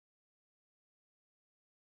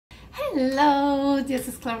Hello, this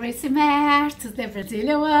is Clarice Mertz, the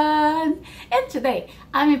Brazilian one, and today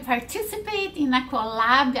I'm participating in a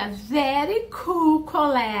collab, a very cool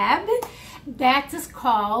collab that is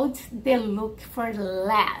called The Look for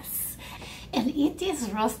Less, and it is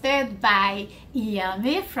roasted by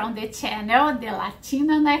Yami from the channel The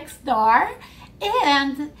Latina Next Door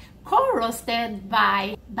and co-roasted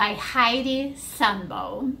by Heidi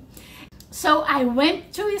Sanboul. So I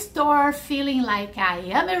went to a store feeling like I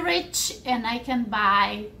am rich and I can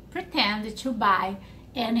pretend to buy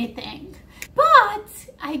anything. But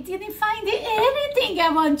I didn't find anything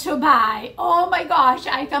I want to buy. Oh my gosh,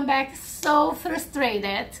 I come back so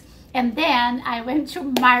frustrated. And then I went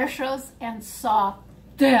to Marshall's and saw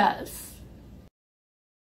this.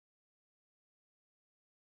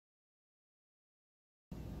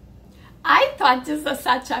 I thought this was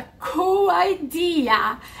such a cool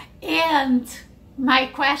idea. And my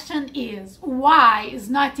question is, why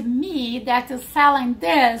is not me that is selling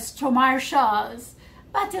this to Marshall's?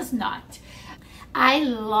 But it's not. I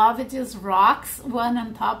love these rocks, one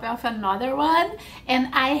on top of another one,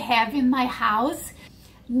 and I have in my house.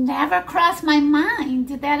 Never crossed my mind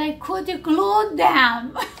that I could glue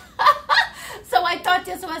them. So I thought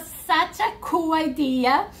this was such a cool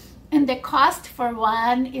idea, and the cost for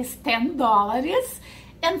one is $10,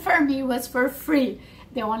 and for me was for free.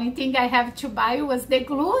 The only thing I have to buy was the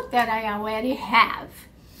glue that I already have.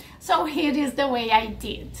 So here is the way I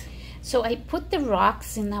did. So I put the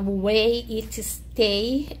rocks in a way it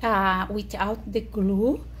stay without the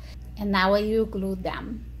glue, and now I will glue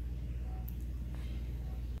them.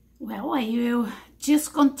 Well, I will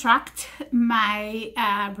just contract my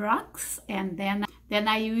rocks and then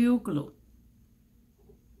I will glue.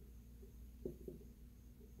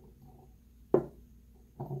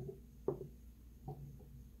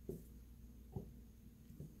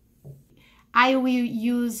 I will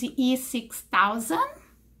use E6000.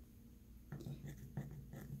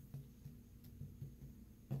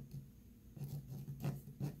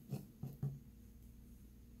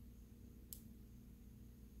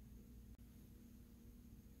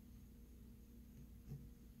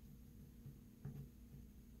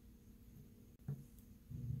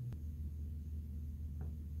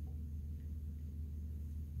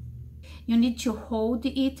 You need to hold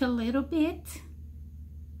it a little bit.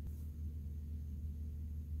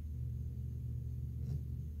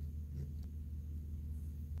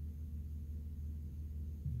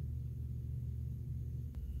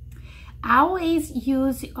 Always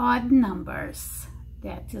use odd numbers.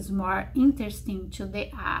 That is more interesting to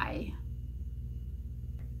the eye.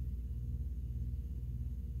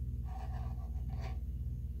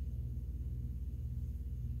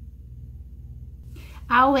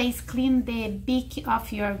 Always clean the beak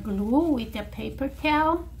of your glue with a paper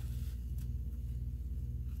towel.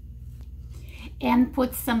 And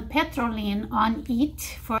put some petroleum on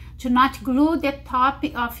it to not glue the top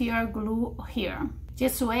of your glue here.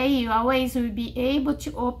 This way you always will be able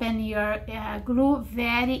to open your glue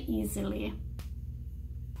very easily.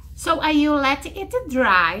 So I will let it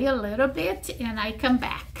dry a little bit and I come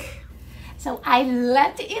back. So I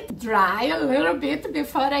let it dry a little bit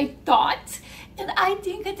before I thought, and I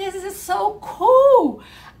think this is so cool.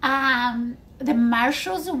 The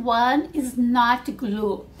Marshall's one is not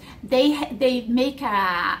glue. They make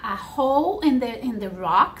a hole in the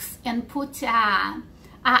rocks and put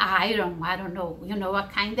iron, I don't know, you know, a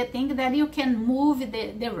kind of thing that you can move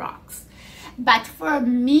the rocks. But for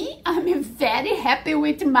me, I'm very happy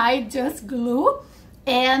with my just glue,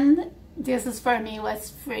 and this is for me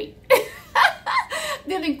was free.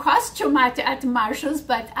 Didn't cost too much at Marshall's,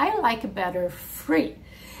 but I like better free.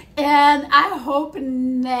 And I hope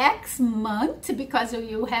next month, because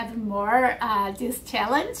you have more this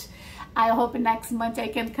challenge, I hope next month I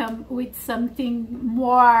can come with something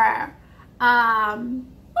more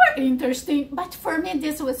interesting. But for me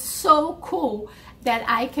this was so cool that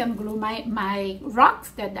I can glue my rocks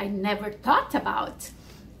that I never thought about.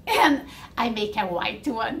 And I make a white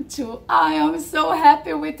one too. I am so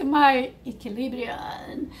happy with my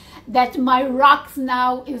equilibrium, that my rocks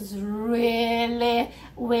now is really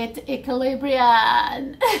with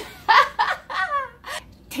equilibrium.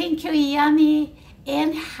 Thank you, Yami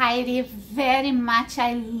and Heidi, very much.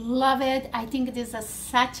 I love it. I think this is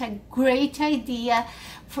such a great idea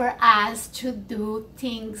for us to do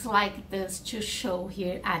things like this to show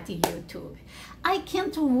here at YouTube. I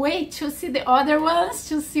can't wait to see the other ones,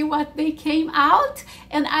 to see what they came out,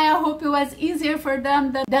 and I hope it was easier for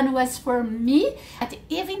them than it was for me. But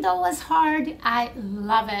even though it was hard, I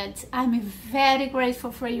love it. I'm very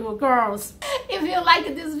grateful for you girls. If you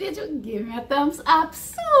like this video, give me a thumbs up,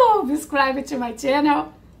 subscribe to my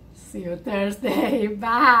channel, See you Thursday.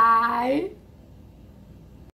 Bye.